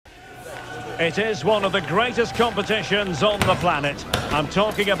It is one of the greatest competitions on the planet. I'm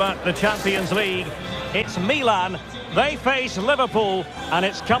talking about the Champions League. It's Milan. They face Liverpool, and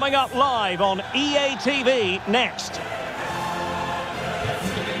it's coming up live on EA TV next.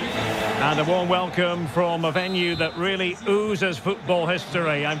 And a warm welcome from a venue that really oozes football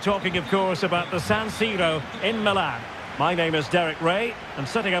history. I'm talking, of course, about the San Siro in Milan. My name is Derek Ray, and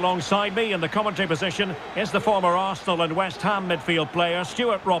sitting alongside me in the commentary position is the former Arsenal and West Ham midfield player,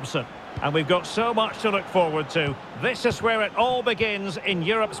 Stuart Robson. And we've got so much to look forward to. This is where it all begins in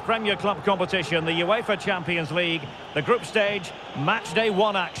Europe's Premier Club competition, the UEFA Champions League, the group stage, match day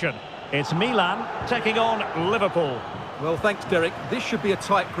 1 action. It's Milan taking on Liverpool. Well, thanks, Derek. This should be a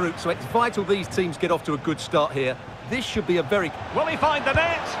tight group, so it's vital these teams get off to a good start here. This should be a very... Will he find the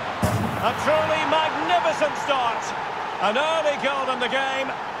net? A truly magnificent start. An early goal in the game,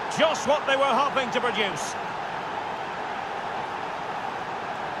 just what they were hoping to produce.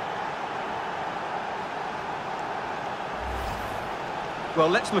 Well,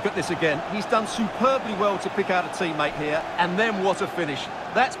 let's look at this again. He's done superbly well to pick out a teammate here, and then what a finish.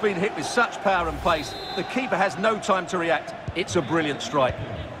 That's been hit with such power and pace. The keeper has no time to react. It's a brilliant strike.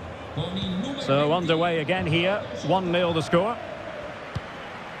 So underway again here, 1-0 the score.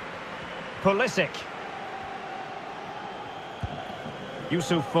 Pulisic.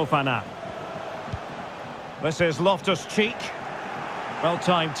 Yusuf Fofana. This is Loftus-Cheek.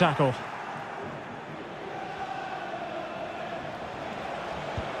 Well-timed tackle.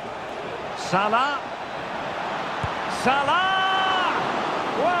 Salah. Salah!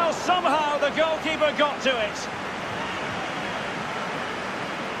 Well, somehow the goalkeeper got to it.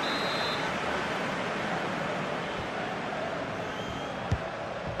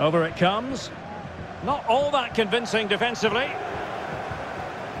 Over it comes. Not all that convincing defensively.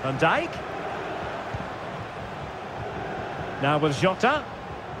 Van Dijk. Now with Jota.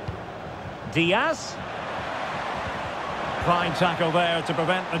 Diaz. Fine tackle there to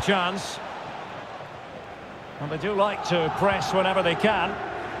prevent the chance. And they do like to press whenever they can.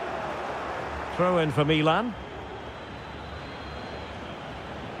 Throw in for Milan.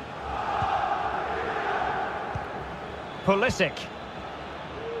 Pulisic.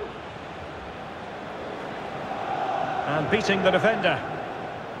 And beating the defender.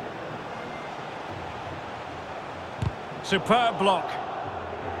 Superb block.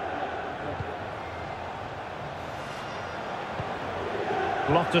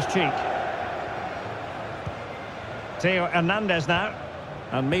 Loftus-Cheek. Theo Hernandez now.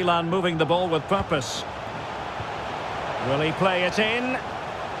 And Milan moving the ball with purpose. Will he play it in?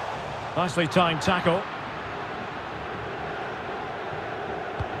 Nicely timed tackle.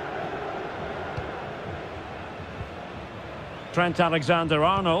 Trent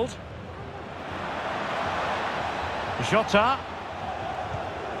Alexander-Arnold. Jota.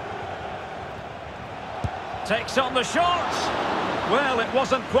 Takes on the shot. Well, it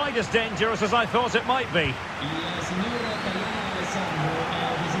wasn't quite as dangerous as I thought it might be.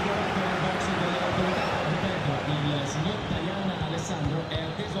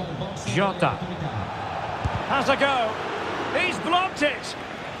 Jota. Has a go. He's blocked it.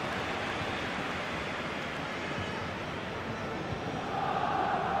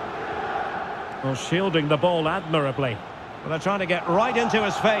 Well, shielding the ball admirably. Well, they're trying to get right into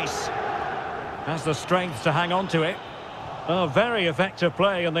his face. Has the strength to hang on to it. A very effective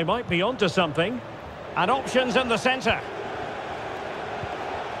play, and they might be onto something. And options in the centre.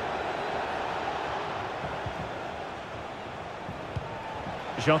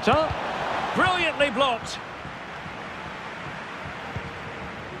 Jota. Brilliantly blocked.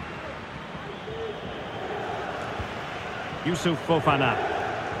 Yusuf Fofana.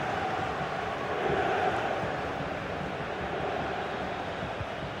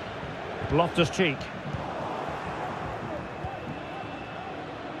 Loftus-Cheek.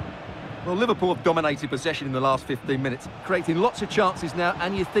 Well, Liverpool have dominated possession in the last 15 minutes, creating lots of chances now,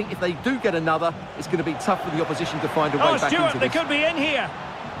 and you think if they do get another, it's going to be tough for the opposition to find a way back Stuart, into this. They could be in here.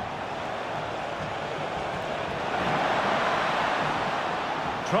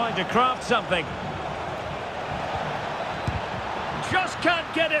 Trying to craft something. Just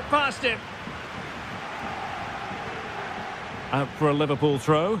can't get it past him. Out for a Liverpool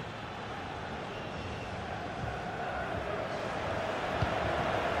throw.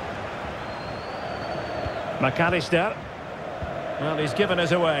 McAllister. Well, he's given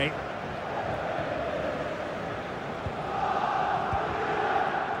us away.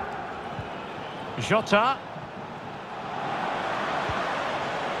 Jota.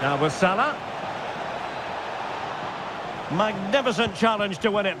 Now with Salah. Magnificent challenge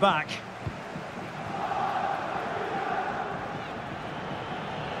to win it back.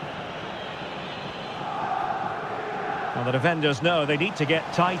 Well, the defenders know they need to get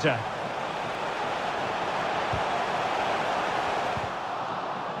tighter.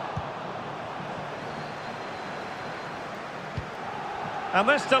 And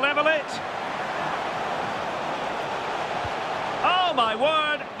this to level it. Oh, my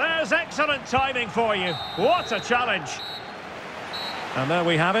word, there's excellent timing for you. What a challenge. And there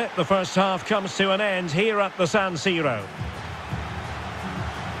we have it. The first half comes to an end here at the San Siro.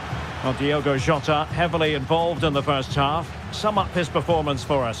 Well, Diogo Jota heavily involved in the first half. Sum up his performance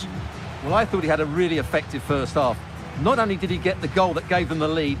for us. Well, I thought he had a really effective first half. Not only did he get the goal that gave them the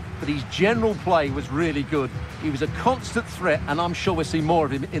lead, but his general play was really good. He was a constant threat, and I'm sure we'll see more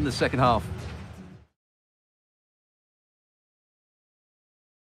of him in the second half.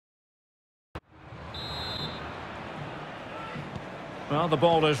 Well, the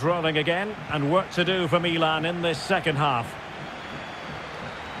ball is rolling again, and work to do for Milan in this second half.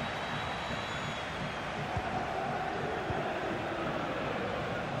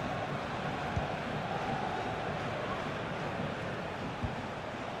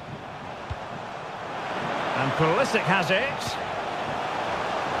 And Pulisic has it.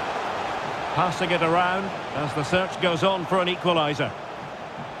 Passing it around as the search goes on for an equaliser.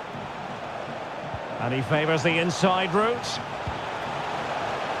 And he favours the inside route.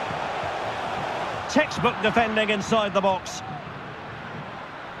 Textbook defending inside the box.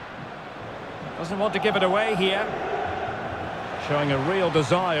 Doesn't want to give it away here. Showing a real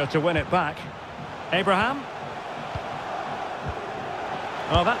desire to win it back. Abraham.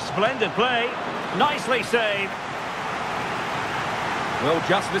 Oh, that's splendid play. Nicely saved. Well,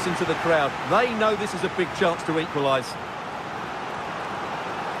 just listen to the crowd. They know this is a big chance to equalise.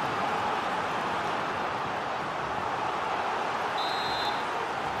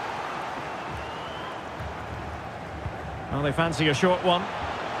 Well, they fancy a short one.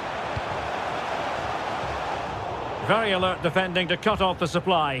 Very alert defending to cut off the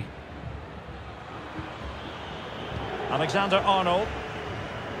supply. Alexander-Arnold.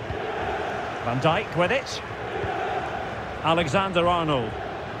 Van Dijk with it. Alexander-Arnold.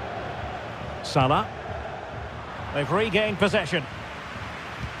 Salah. They've regained possession.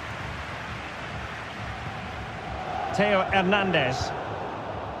 Theo Hernandez.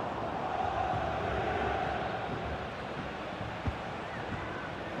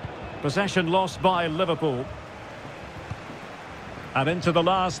 Possession lost by Liverpool. And into the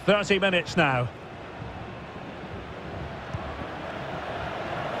last 30 minutes now.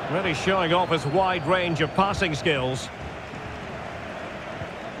 Really showing off his wide range of passing skills.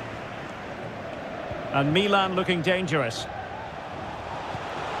 And Milan looking dangerous.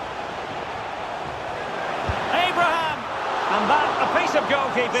 Abraham! And that, a piece of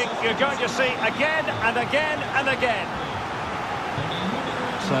goalkeeping you're going to see again and again and again.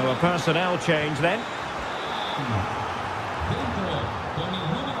 So a personnel change then.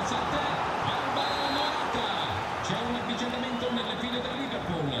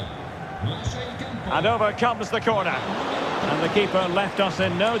 And over comes the corner. And the keeper left us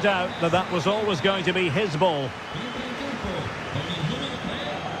in no doubt that that was always going to be his ball.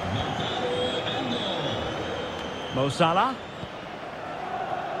 Mo Salah.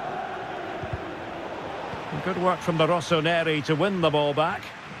 Good work from the Rossoneri to win the ball back.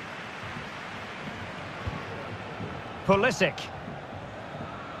 Pulisic.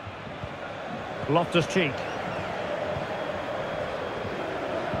 Loftus-Cheek.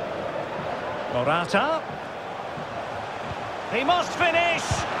 Morata. He must finish!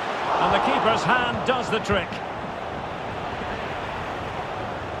 And the keeper's hand does the trick.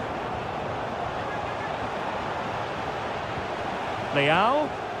 Leao.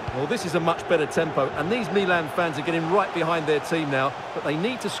 Well, this is a much better tempo, and these Milan fans are getting right behind their team now, but they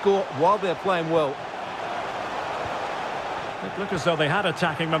need to score while they're playing well. It looked as though they had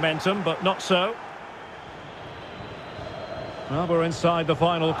attacking momentum, but not so. Well, we're inside the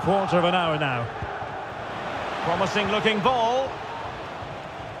final quarter of an hour now. Promising looking ball.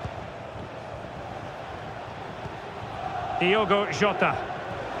 Diogo Jota.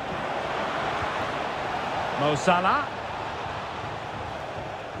 Mo Salah.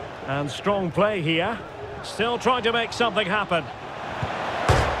 And strong play here. Still trying to make something happen.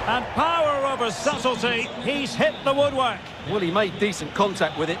 And power over subtlety. He's hit the woodwork. Well, he made decent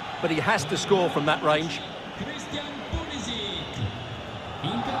contact with it, but he has to score from that range.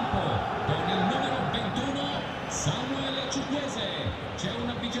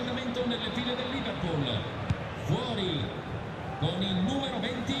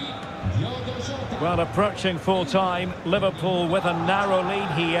 Well, approaching full time, Liverpool with a narrow lead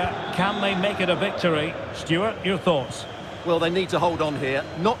here. Can they make it a victory? Stuart, your thoughts? Well, they need to hold on here.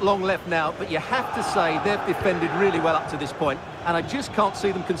 Not long left now, but you have to say they've defended really well up to this point, and I just can't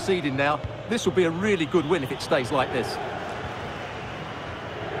see them conceding now. This will be a really good win if it stays like this.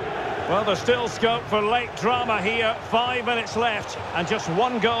 Well, there's still scope for late drama here. 5 minutes left, and just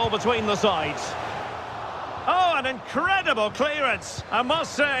one goal between the sides. Oh, an incredible clearance. I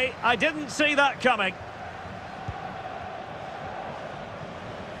must say, I didn't see that coming.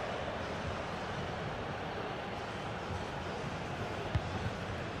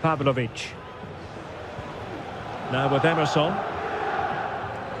 Pavlovic. Now with Emerson.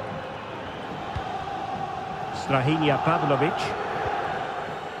 Strahinja Pavlovic.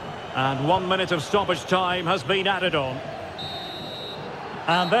 And 1 minute of stoppage time has been added on.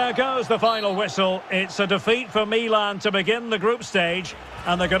 And there goes the final whistle. It's a defeat for Milan to begin the group stage,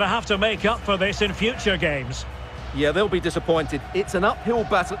 and they're going to have to make up for this in future games. Yeah, they'll be disappointed. It's an uphill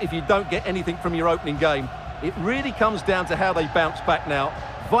battle if you don't get anything from your opening game. It really comes down to how they bounce back now.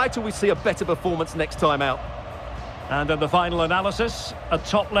 Vital we see a better performance next time out. And in the final analysis, a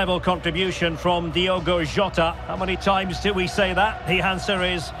top-level contribution from Diogo Jota. How many times do we say that? The answer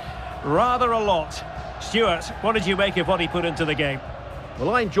is rather a lot. Stuart, what did you make of what he put into the game? Well,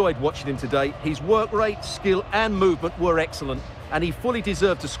 I enjoyed watching him today. His work rate, skill and movement were excellent, and he fully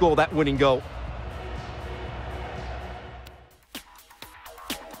deserved to score that winning goal.